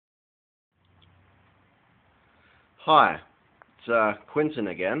Hi, it's Quinton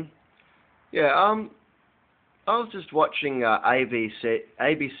again. Yeah, I was just watching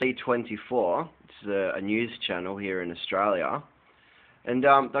ABC 24. It's a news channel here in Australia, and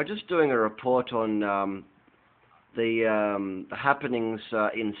they're just doing a report on the happenings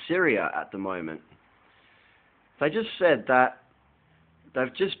in Syria at the moment. They just said that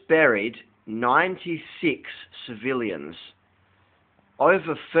they've just buried 96 civilians.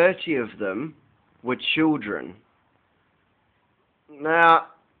 Over 30 of them were children. Now,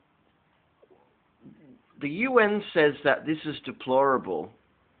 the UN says that this is deplorable.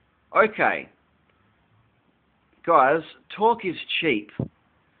 Okay, guys, talk is cheap.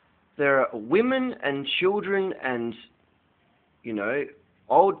 There are women and children and,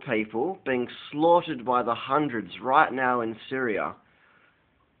 old people being slaughtered by the hundreds right now in Syria.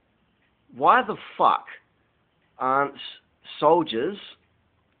 Why the fuck aren't soldiers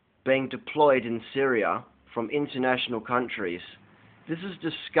being deployed in Syria from international countries? This is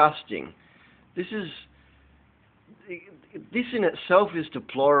disgusting. This in itself is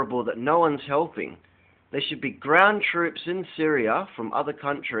deplorable that no one's helping. There should be ground troops in Syria from other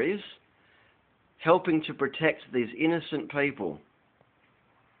countries helping to protect these innocent people.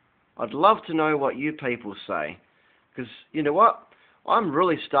 I'd love to know what you people say, because you know what? I'm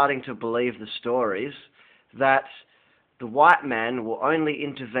really starting to believe the stories that the white man will only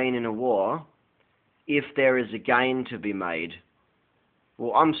intervene in a war if there is a gain to be made.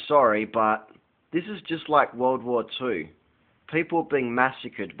 Well, I'm sorry, but this is just like World War II. People being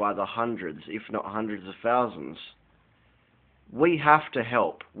massacred by the hundreds, if not hundreds of thousands. We have to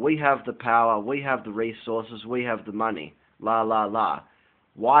help. We have the power, we have the resources, we have the money. La la la.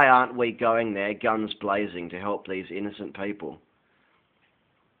 Why aren't we going there, guns blazing, to help these innocent people?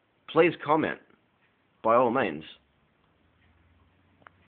 Please comment, by all means.